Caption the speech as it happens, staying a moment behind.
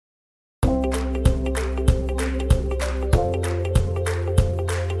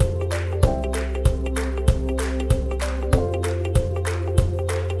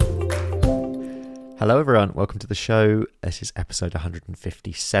Hello everyone, welcome to the show. This is episode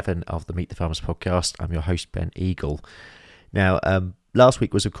 157 of the Meet the Farmers podcast. I'm your host, Ben Eagle. Now, last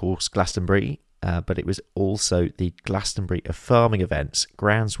week was of course Glastonbury, but it was also the Glastonbury of farming events,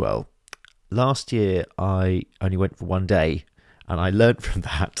 Groundswell. Last year I only went for one day, and I learnt from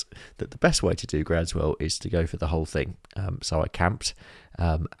that the best way to do Groundswell is to go for the whole thing. So I camped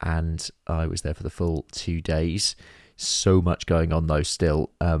and I was there for the full 2 days. So much going on though still,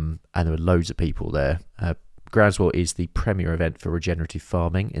 and there were loads of people there. Groundswell is the premier event for regenerative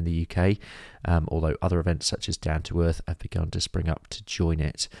farming in the UK, although other events such as Down to Earth have begun to spring up to join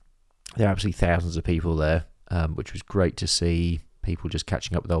it. There are absolutely thousands of people there, which was great to see. People just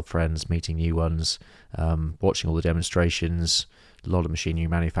catching up with old friends, meeting new ones, watching all the demonstrations, a lot of machinery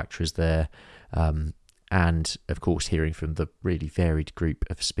manufacturers there, and of course hearing from the really varied group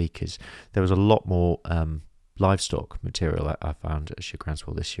of speakers. There was a lot more livestock material I found at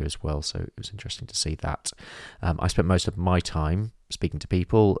Groundswell this year as well, so it was interesting to see that. I spent most of my time speaking to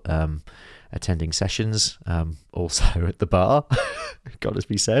people, attending sessions, also at the bar, got to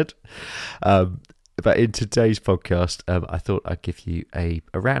be said. But in today's podcast, I thought I'd give you a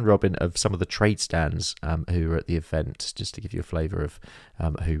round robin of some of the trade stands who were at the event, just to give you a flavour of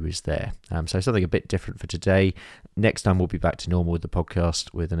who was there. So something a bit different for today. Next time we'll be back to normal with the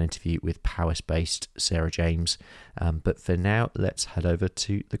podcast with an interview with Powys-based Sarah James. But for now, let's head over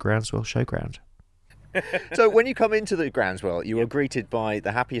to the Groundswell Showground. So when you come into the Groundswell, you are greeted by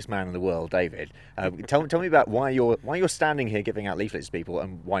the happiest man in the world, David. Tell me about why you're standing here giving out leaflets to people,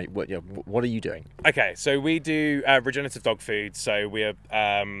 and what are you doing? Okay, so we do regenerative dog food. So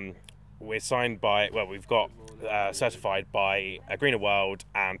we're signed by, we've got certified by Greener World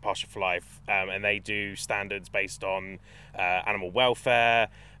and Pasture for Life, and they do standards based on animal welfare,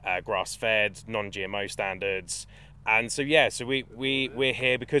 grass-fed, non-GMO standards. And so we're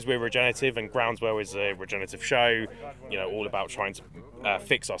here because we're regenerative, and Groundswell is a regenerative show, all about trying to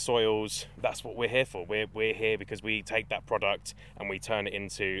fix our soils. That's what we're here for. We're here because we take that product and we turn it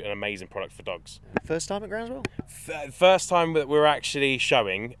into an amazing product for dogs. First time at Groundswell? First time that we're actually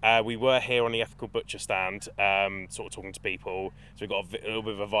showing. We were here on the Ethical Butcher stand, sort of talking to people. So we got a little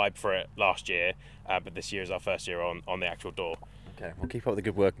bit of a vibe for it last year, but this year is our first year on the actual door. Okay, well, keep up the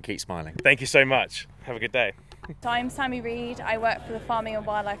good work and keep smiling. Thank you so much. Have a good day. So I'm Sammy Reid. I work for the Farming and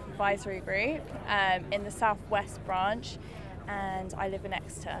Wildlife Advisory Group in the Southwest branch, and I live in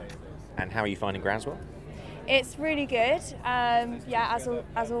Exeter. And how are you finding Groundswell? It's really good.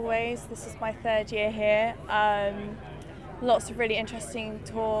 As always, this is my third year here. Lots of really interesting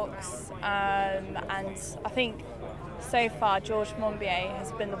talks, and I think so far George Monbiot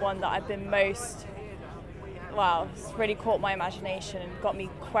has been the one that I've been most. It's really caught my imagination and got me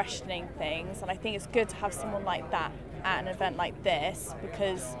questioning things, and I think it's good to have someone like that at an event like this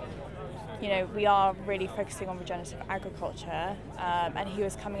because we are really focusing on regenerative agriculture, and he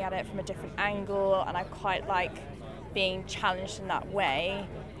was coming at it from a different angle, and I quite like being challenged in that way.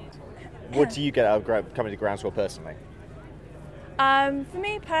 What do you get out of coming to Groundswell personally? For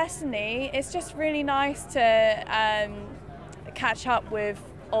me personally, it's just really nice to catch up with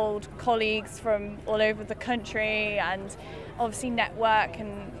old colleagues from all over the country, and obviously network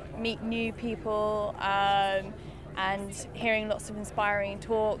and meet new people, and hearing lots of inspiring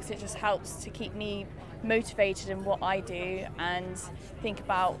talks. It just helps to keep me motivated in what I do and think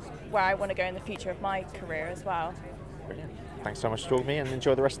about where I want to go in the future of my career as well. Brilliant. Thanks so much for talking to me, and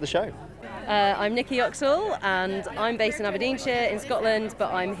enjoy the rest of the show. I'm Nikki Oxall, and I'm based in Aberdeenshire in Scotland,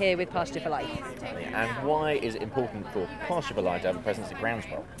 but I'm here with Pasture for Life. And why is it important for Pasture for Life to have a presence at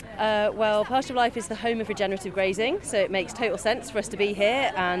Groundswell? Pasture for Life is the home of regenerative grazing, so it makes total sense for us to be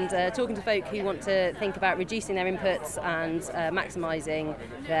here and talking to folk who want to think about reducing their inputs and maximising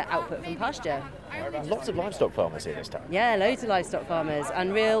their output from pasture. Lots of livestock farmers here this time. Yeah, loads of livestock farmers,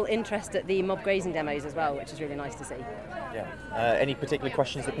 and real interest at the mob grazing demos as well, which is really nice to see. Yeah. Any particular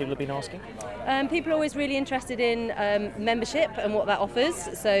questions that people have been asking? People are always really interested in membership and what that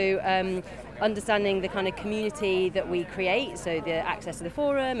offers. So understanding the kind of community that we create, so the access to the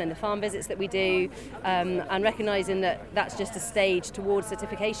forum and the farm visits that we do, and recognising that that's just a stage towards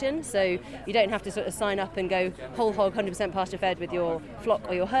certification. So you don't have to sort of sign up and go whole hog 100% pasture fed with your flock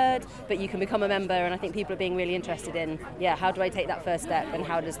or your herd, but you can become a member, and I think people are being really interested in, how do I take that first step and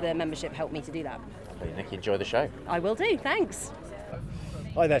how does the membership help me to do that? Okay, Nikki, enjoy the show. I will do, thanks.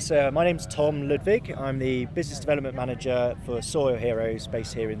 Hi there, sir. My name's Tom Ludwig. I'm the Business Development Manager for Soil Heroes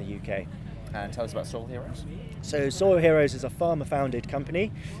based here in the UK. And tell us about Soil Heroes. So Soil Heroes is a farmer-founded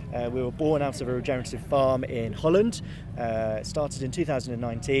company. We were born out of a regenerative farm in Holland. It started in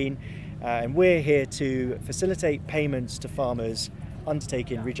 2019, and we're here to facilitate payments to farmers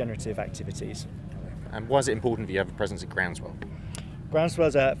undertaking regenerative activities. And why is it important that you have a presence at Groundswell?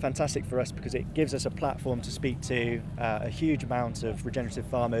 Groundswells are fantastic for us because it gives us a platform to speak to a huge amount of regenerative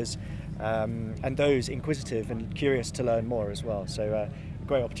farmers and those inquisitive and curious to learn more as well. So a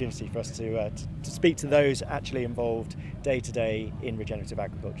great opportunity for us to speak to those actually involved day to day in regenerative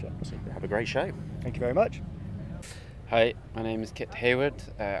agriculture. So have a great show. Thank you very much. Hi, my name is Kit Hayward.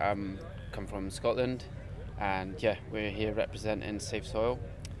 I'm come from Scotland, and we're here representing Safe Soil,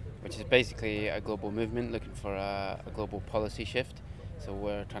 which is basically a global movement looking for a global policy shift. So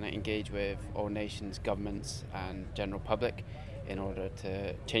we're trying to engage with all nations, governments and general public in order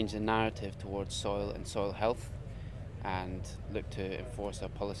to change the narrative towards soil and soil health and look to enforce a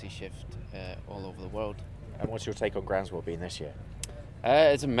policy shift all over the world. And what's your take on Groundswell being this year?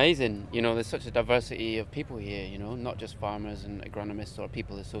 It's amazing. There's such a diversity of people here, not just farmers and agronomists or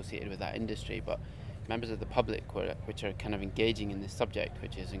people associated with that industry, but members of the public which are kind of engaging in this subject,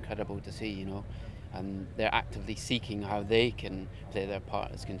 which is incredible to see, and they're actively seeking how they can play their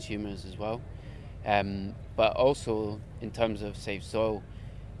part as consumers as well. But also in terms of Safe Soil,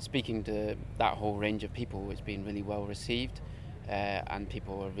 speaking to that whole range of people, it's been really well received, and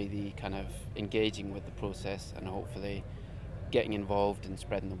people are really kind of engaging with the process and hopefully getting involved and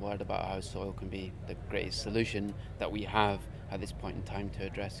spreading the word about how soil can be the greatest solution that we have at this point in time to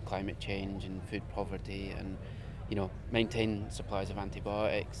address climate change and food poverty and maintain supplies of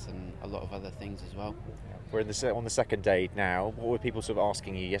antibiotics and a lot of other things as well. We're on the second day now. What were people sort of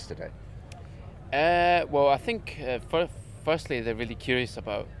asking you yesterday? Well, I think firstly they're really curious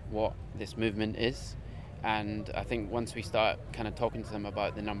about what this movement is, and I think once we start kind of talking to them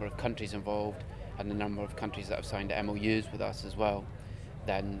about the number of countries involved and the number of countries that have signed MOUs with us as well,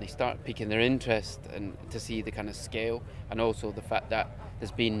 then they start piquing their interest and to see the kind of scale, and also the fact that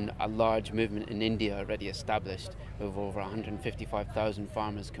there's been a large movement in India already established with over 155,000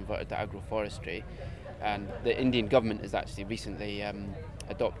 farmers converted to agroforestry, and the Indian government has actually recently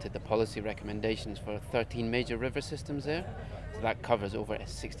adopted the policy recommendations for 13 major river systems there, so that covers over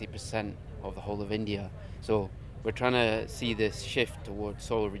 60% of the whole of India. So we're trying to see this shift towards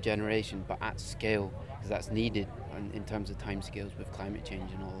soil regeneration, but at scale, because that's needed in terms of timescales with climate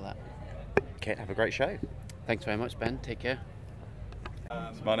change and all of that. Okay, have a great show. Thanks very much, Ben. Take care.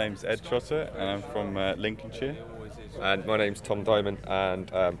 So my name's Ed Trotter and I'm from Lincolnshire. And my name's Tom Diamond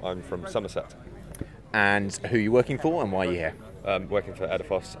and I'm from Somerset. And who are you working for and why are you here? Working for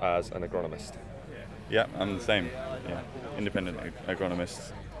Edifos as an agronomist. Yeah, I'm the same. Yeah, independent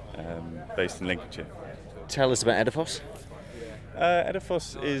agronomist based in Lincolnshire. Tell us about Edifos.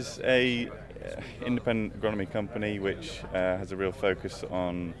 Edifos is a independent agronomy company which has a real focus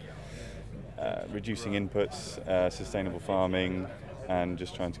on reducing inputs, sustainable farming, and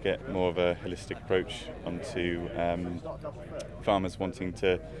just trying to get more of a holistic approach onto farmers wanting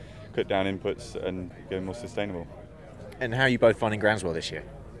to cut down inputs and go more sustainable. And how are you both finding Groundswell this year?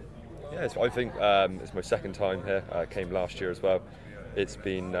 Yes, I think it's my second time here. I came last year as well. It's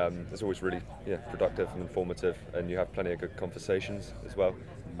been it's always really productive and informative, and you have plenty of good conversations as well,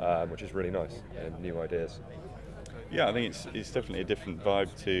 which is really nice, and new ideas. Yeah, I think it's definitely a different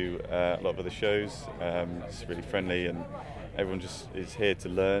vibe to a lot of other shows. It's really friendly, and everyone just is here to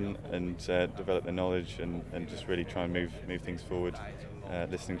learn and develop their knowledge and just really try and move things forward,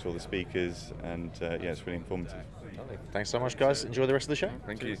 listening to all the speakers, and it's really informative. Thanks so much, guys. Enjoy the rest of the show.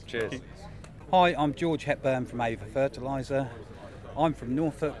 Thank you. Cheers. Hi, I'm George Hepburn from Ava Fertiliser. I'm from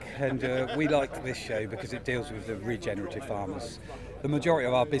Norfolk, and we like this show because it deals with the regenerative farmers. The majority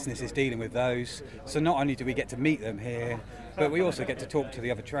of our business is dealing with those, so not only do we get to meet them here, but we also get to talk to the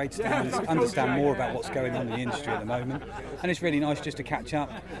other trade stands, understand more about what's going on in the industry at the moment, and it's really nice just to catch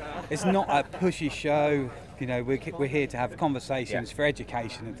up. It's not a pushy show, we're here to have conversations for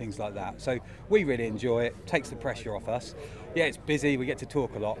education and things like that, so we really enjoy it, takes the pressure off us. Yeah, it's busy, we get to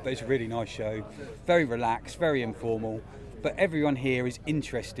talk a lot, but it's a really nice show, very relaxed, very informal. But everyone here is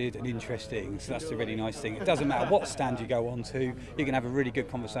interested and interesting, so that's the really nice thing. It doesn't matter what stand you go on to, you can have a really good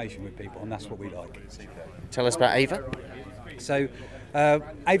conversation with people, and that's what we like. Tell us about Ava. So,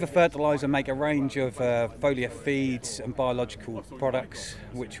 Ava Fertiliser make a range of foliar feeds and biological products,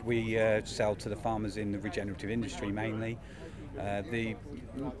 which we sell to the farmers in the regenerative industry mainly. The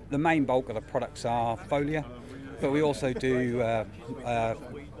main bulk of the products are foliar, but we also do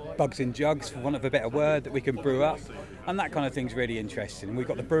bugs in jugs, for want of a better word, that we can brew up. And that kind of thing's really interesting. We've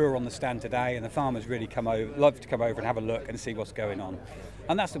got the brewer on the stand today, and the farmers really love to come over and have a look and see what's going on.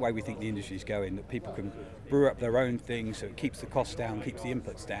 And that's the way we think the industry's going, that people can brew up their own things, so it keeps the costs down, keeps the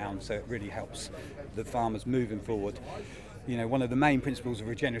inputs down, so it really helps the farmers moving forward. One of the main principles of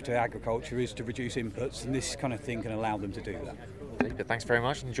regenerative agriculture is to reduce inputs, and this kind of thing can allow them to do that. thanks very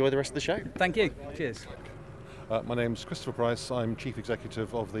much and enjoy the rest of the show. Thank you. Cheers. My name's Christopher Price. I'm Chief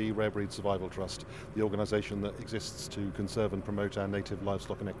Executive of the Rare Breed Survival Trust, the organisation that exists to conserve and promote our native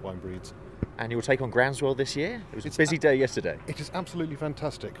livestock and equine breeds. And your take on Groundswell this year? It was a busy day yesterday. It is absolutely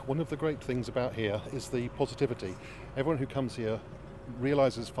fantastic. One of the great things about here is the positivity. Everyone who comes here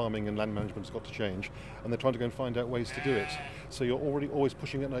realises farming and land management has got to change, and they're trying to go and find out ways to do it. So you're already always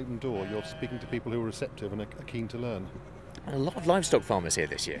pushing an open door. You're speaking to people who are receptive and are keen to learn. A lot of livestock farmers here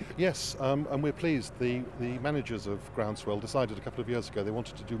this year. Yes, and we're pleased. The managers of Groundswell decided a couple of years ago they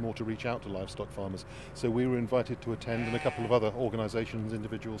wanted to do more to reach out to livestock farmers. So we were invited to attend, and a couple of other organisations,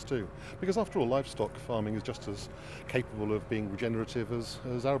 individuals too. Because after all, livestock farming is just as capable of being regenerative as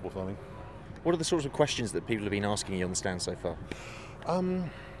arable farming. What are the sorts of questions that people have been asking you on the stand so far?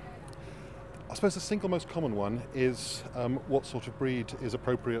 I suppose the single most common one is what sort of breed is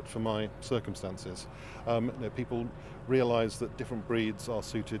appropriate for my circumstances. People realise that different breeds are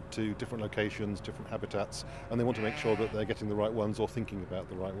suited to different locations, different habitats, and they want to make sure that they're getting the right ones or thinking about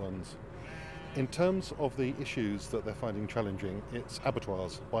the right ones. In terms of the issues that they're finding challenging, it's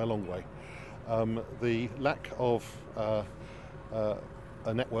abattoirs by a long way. The lack of a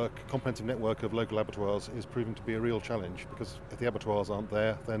comprehensive network of local abattoirs is proving to be a real challenge, because if the abattoirs aren't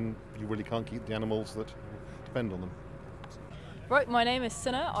there, then you really can't keep the animals that depend on them. Right, my name is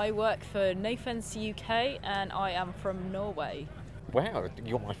Sunna. I work for Nofence UK and I am from Norway. Wow,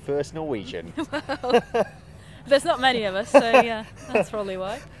 you're my first Norwegian. Well, there's not many of us, so yeah, that's probably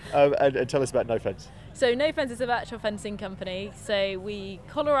why. And tell us about Nofence. So Nofence is a virtual fencing company. So we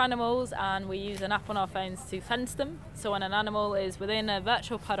collar animals and we use an app on our phones to fence them. So when an animal is within a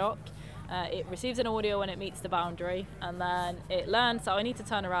virtual paddock, it receives an audio when it meets the boundary, and then it learns that I need to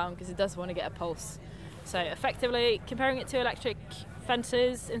turn around because it does want to get a pulse. So effectively, comparing it to electric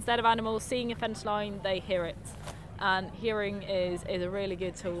fences, instead of animals seeing a fence line, they hear it. And hearing is a really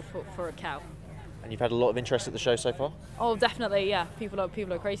good tool for a cow. And you've had a lot of interest at the show so far? Oh, definitely, yeah. People are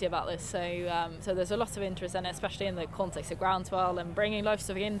crazy about this. So there's a lot of interest in it, especially in the context of Groundswell and bringing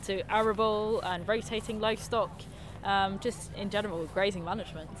livestock into arable and rotating livestock, just in general, grazing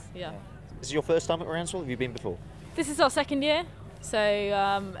management. Yeah. This is your first time at Groundswell? Have you been before? This is our second year,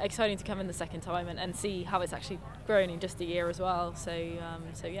 so exciting to come in the second time and see how it's actually grown in just a year as well. So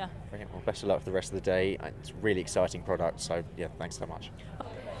yeah. Brilliant. Well, best of luck for the rest of the day. It's a really exciting product. So yeah, thanks so much.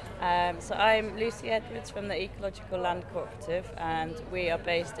 So I'm Lucy Edwards from the Ecological Land Cooperative, and we are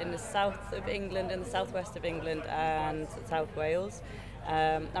based in the south of England, in the southwest of England and South Wales.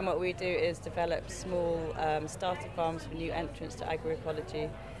 And what we do is develop small starter farms for new entrants to agroecology,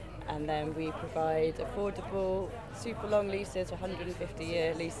 and then we provide affordable, super long leases,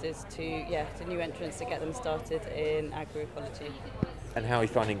 150-year leases to new entrants to get them started in agroecology. And how are you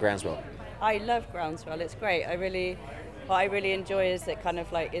finding Groundswell? I love Groundswell. It's great. What I really enjoy is that kind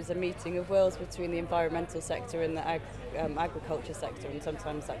of like is a meeting of worlds between the environmental sector and the agriculture sector, and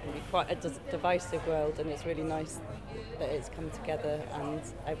sometimes that can be quite a divisive world, and it's really nice that it's come together and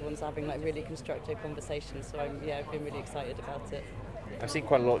everyone's having like really constructive conversations. So I've been really excited about it. I've seen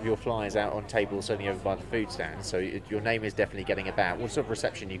quite a lot of your flyers out on tables certainly over by the food stand, so your name is definitely getting about. What sort of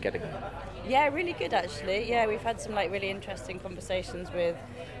reception are you getting? Yeah, really good actually. Yeah, we've had some like really interesting conversations with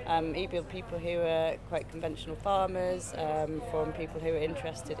either people who are quite conventional farmers, from people who are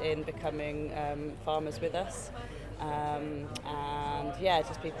interested in becoming farmers with us, and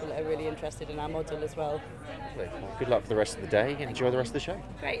just people that are really interested in our model as well. Well, good luck for the rest of the day and enjoy the rest of the show.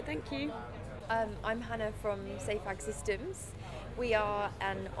 Great, thank you. I'm Hannah from Safe Ag Systems. We are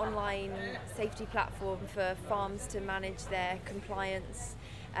an online safety platform for farms to manage their compliance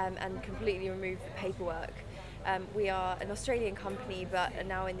and completely remove the paperwork. We are an Australian company but are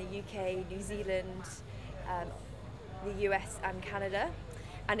now in the UK, New Zealand, the US and Canada.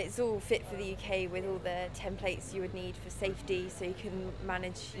 And it's all fit for the UK with all the templates you would need for safety, so you can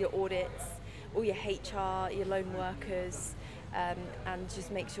manage your audits, all your HR, your loan workers, and just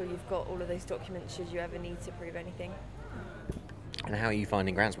make sure you've got all of those documents should you ever need to prove anything. And how are you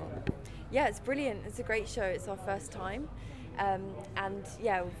finding Groundswell? Yeah, it's brilliant. It's a great show. It's our first time.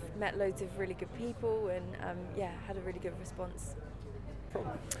 We've met loads of really good people and had a really good response.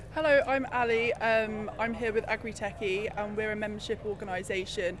 Hello, I'm Ali. I'm here with AgriTechie, and we're a membership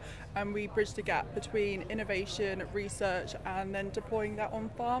organisation, and we bridge the gap between innovation, research, and then deploying that on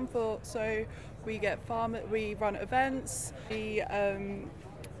farm. So we run events, we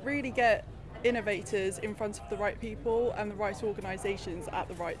really get innovators in front of the right people and the right organisations at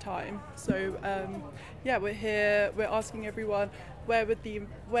the right time. So we're here. We're asking everyone where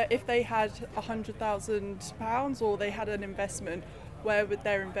if they had £100,000 or they had an investment, where would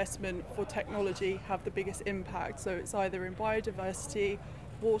their investment for technology have the biggest impact. So it's either in biodiversity,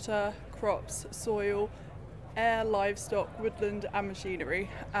 water, crops, soil, air, livestock, woodland and machinery.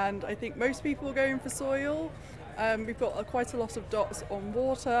 And I think most people are going for soil. We've got quite a lot of dots on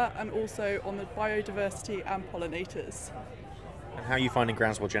water and also on the biodiversity and pollinators. And how are you finding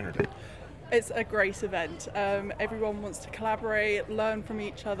Groundswell generally? It's a great event. Everyone wants to collaborate, learn from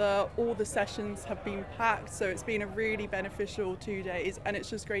each other. All the sessions have been packed, so it's been a really beneficial 2 days, and it's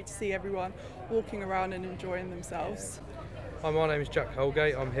just great to see everyone walking around and enjoying themselves. Hi, my name is Jack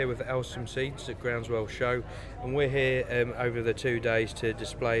Holgate. I'm here with Elsom Seeds at Groundswell Show, and we're here over the 2 days to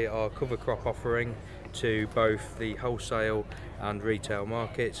display our cover crop offering to both the wholesale and retail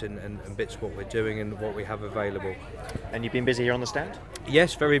markets and bits of what we're doing and what we have available. And you've been busy here on the stand?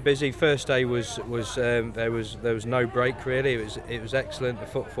 Yes, very busy. First day was there was no break really. It was excellent. The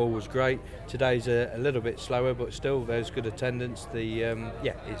footfall was great. Today's a little bit slower, but still there's good attendance.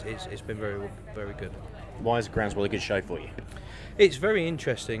 It's been very good. Why is Groundswell a good show for you? It's very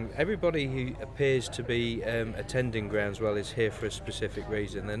interesting. Everybody who appears to be attending Groundswell is here for a specific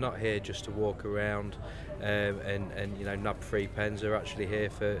reason. They're not here just to walk around and nab free pens. They're actually here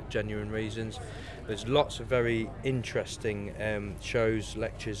for genuine reasons. There's lots of very interesting shows,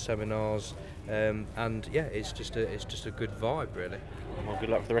 lectures, seminars, and yeah, it's just a good vibe really. Well, good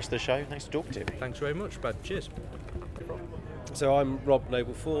luck for the rest of the show. Thanks for talking to me. Thanks very much, Brad. Cheers. So I'm Rob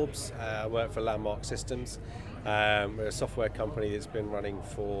Noble-Forbes. I work for Landmark Systems. We're a software company that's been running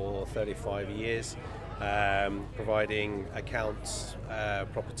for 35 years, providing accounts,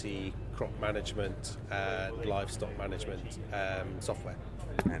 property, crop management, livestock management software.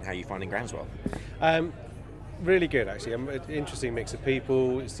 And how are you finding Groundswell? Really good, actually. An interesting mix of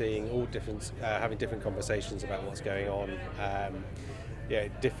people, seeing all different, having different conversations about what's going on.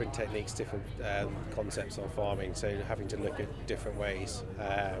 Different techniques, different concepts on farming, so having to look at different ways,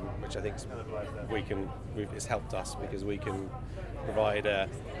 which I think it's helped us because we can provide a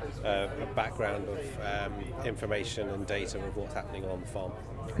background of information and data of what's happening on the farm.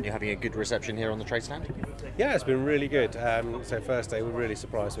 And you're having a good reception here on the trade stand? Yeah, it's been really good. So first day we're really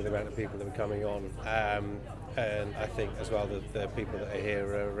surprised with the amount of people that are coming on, and I think as well the people that are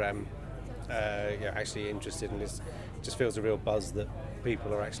here are actually interested in this. Just feels a real buzz that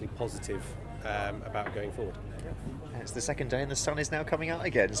people are actually positive about going forward. It's the second day and the sun is now coming out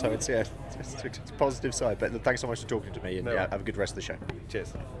again, so it's a positive side. But thanks so much for talking to me, and have a good rest of the show.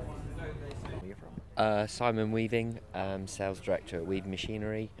 Cheers. Simon Weaving, Sales Director at Weaving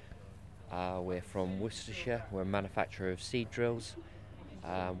Machinery. We're from Worcestershire. We're a manufacturer of seed drills.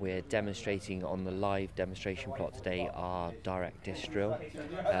 We're demonstrating on the live demonstration plot today our direct disc drill,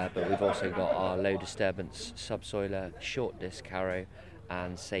 but we've also got our low disturbance subsoiler, short disc harrow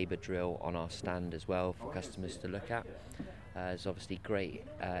and sabre drill on our stand as well for customers to look at. There's obviously great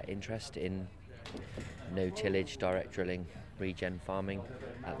interest in no tillage, direct drilling, regen farming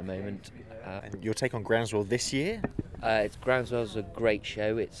at the moment. And your take on Groundswell this year? Groundswell's a great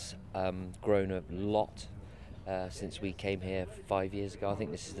show. It's grown a lot since we came here 5 years ago. I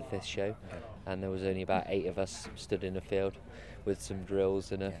think this is the 5th show, and there was only about 8 of us stood in a field with some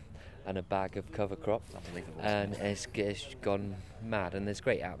drills and a bag of cover crop, and it's gone mad, and there's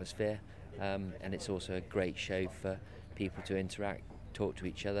great atmosphere, and it's also a great show for people to interact, talk to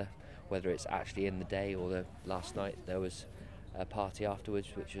each other, whether it's actually in the day or the last night. There was a party afterwards,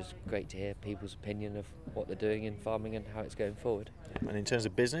 which was great to hear people's opinion of what they're doing in farming and how it's going forward. And in terms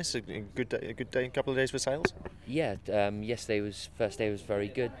of business, a good day, a couple of days for sales? Yeah, first day was very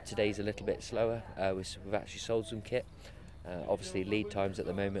good. Today's a little bit slower. We've actually sold some kit. Obviously lead times at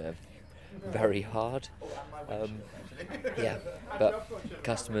the moment are very hard. But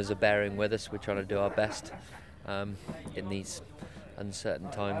customers are bearing with us. We're trying to do our best in these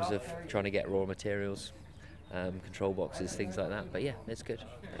uncertain times of trying to get raw materials. Control boxes, things like that. But yeah, it's good.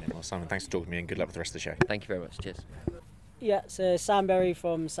 Well, Simon, thanks for talking to me, and good luck with the rest of the show. Thank you very much. Cheers. Yeah, so Sam Berry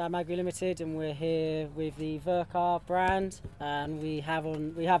from Sam Agri Limited, and we're here with the Vercar brand, and we have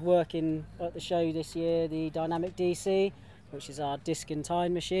working at the show this year the Dynamic DC, which is our disc and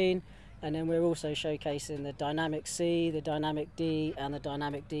tine machine, and then we're also showcasing the Dynamic C, the Dynamic D, and the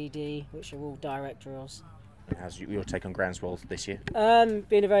Dynamic DD, which are all direct drills. How's your take on Groundswell this year?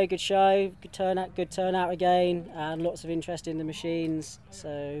 Been a very good show, good turnout again, and lots of interest in the machines.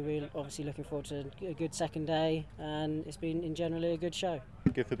 So we're obviously looking forward to a good second day, and it's been in generally a good show.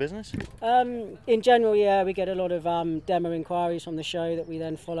 Good for business? In general, yeah, we get a lot of demo inquiries from the show that we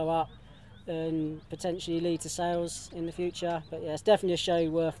then follow up and potentially lead to sales in the future. But yeah, it's definitely a show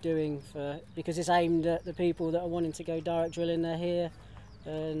worth doing because it's aimed at the people that are wanting to go direct drilling. They're here,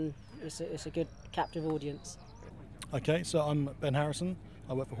 and it's a good captive audience. Okay, so I'm Ben Harrison.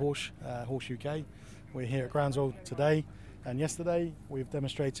 I work for Horse UK. We're here at Groundswell today, and yesterday we're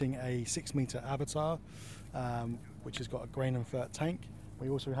demonstrating a 6-metre avatar, which has got a grain and fert tank. We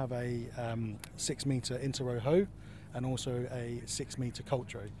also have a 6-metre interrow hoe, and also a 6-metre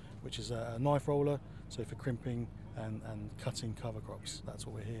Coltro, which is a knife roller, so for crimping and cutting cover crops. That's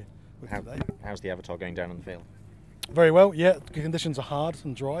what we're here with today. How's the avatar going down on the field? Very well, yeah. The conditions are hard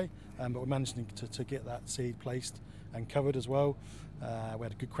and dry, but we're managing to get that seed placed and covered as well. We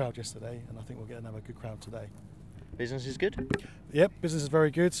had a good crowd yesterday, and I think we'll get another good crowd today. Business is good? Yep, business is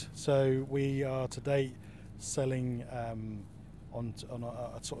very good. So we are to date selling on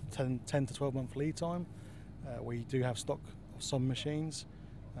a sort of 10 to 12 month lead time. We do have stock of some machines,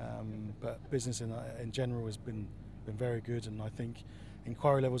 but business in general has been very good, and I think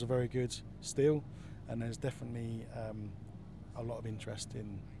inquiry levels are very good still, and there's definitely a lot of interest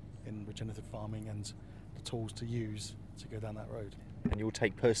in regenerative farming and the tools to use to go down that road. And you'll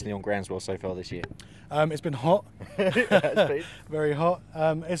take personally on Groundswell so far this year? It's been hot. It's been very hot.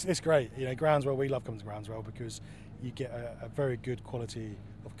 It's great. You know, Groundswell, we love coming to Groundswell because you get a very good quality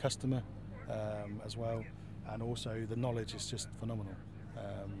of customer as well, and also the knowledge is just phenomenal.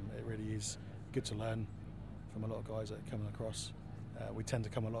 It really is good to learn from a lot of guys that are coming across. We tend to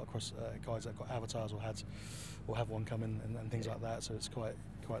come a lot across guys that have got avatars or have one coming and things like that, so it's quite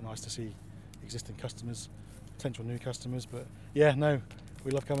nice to see existing customers, potential new customers. But yeah, no, we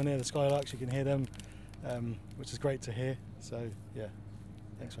love coming here. The skylarks, you can hear them, which is great to hear. So yeah,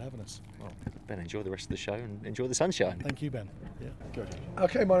 thanks for having us. Well, Ben, enjoy the rest of the show and enjoy the sunshine. Thank you, Ben. Yeah, good.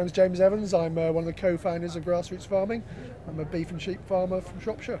 Okay, my name is James Evans. I'm one of the co-founders of Grassroots Farming. I'm a beef and sheep farmer from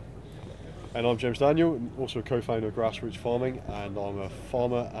Shropshire. And I'm James Daniel, also a co-founder of Grassroots Farming, and I'm a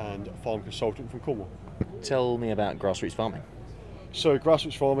farmer and farm consultant from Cornwall. Tell me about Grassroots Farming. So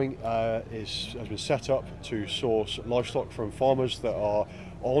Grassroots Farming has been set up to source livestock from farmers that are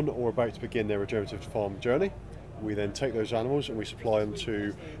on or about to begin their regenerative farm journey. We then take those animals and we supply them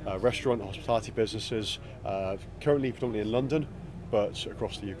to restaurant and hospitality businesses, currently predominantly in London, but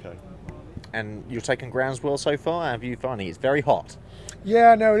across the UK. And you're taking Groundswell so far? How are you finding it? It's very hot.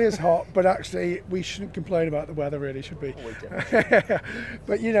 Yeah, no, it is hot, but actually we shouldn't complain about the weather, really, should we?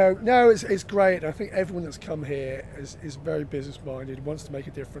 But you know, no, it's great. I think everyone that's come here is very business minded, wants to make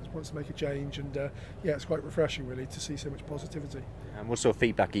a difference, wants to make a change, and yeah, it's quite refreshing, really, to see so much positivity. And what sort of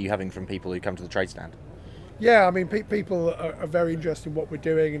feedback are you having from people who come to the trade stand? Yeah, I mean, people are very interested in what we're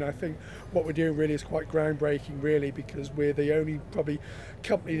doing, and I think what we're doing really is quite groundbreaking, really, because we're the only probably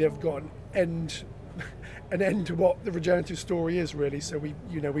company that have got an end to what the regenerative story is, really. So we've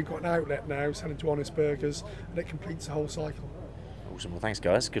got an outlet now selling to Honest Burgers, and it completes the whole cycle. Awesome. Well, thanks,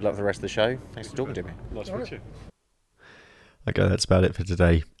 guys. Good luck for the rest of the show. Thanks for talking to me. Nice to meet you. Okay, that's about it for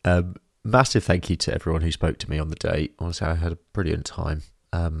today. Massive thank you to everyone who spoke to me on the day. Honestly, I had a brilliant time.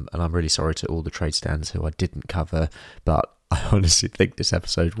 And I'm really sorry to all the trade stands who I didn't cover, but I honestly think this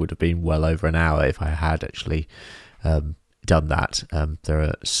episode would have been well over an hour if I had actually done that. There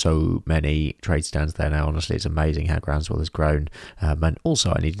are so many trade stands there now. Honestly, it's amazing how Groundswell has grown. And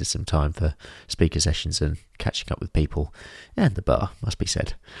also I needed some time for speaker sessions and catching up with people and the bar, must be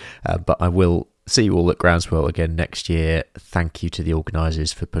said. But I will see you all at Groundswell again next year. Thank you to the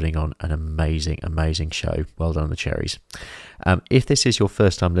organisers for putting on an amazing show. Well done on the cherries. If this is your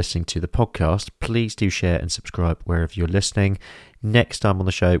first time listening to the podcast, please do share and subscribe wherever you're listening. Next time on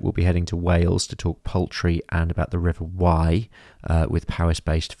the show, we'll be heading to Wales to talk poultry and about the River Wye with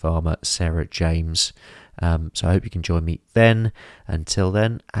Powys-based farmer Sarah James. So I hope you can join me then. Until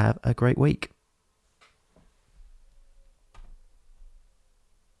then, have a great week.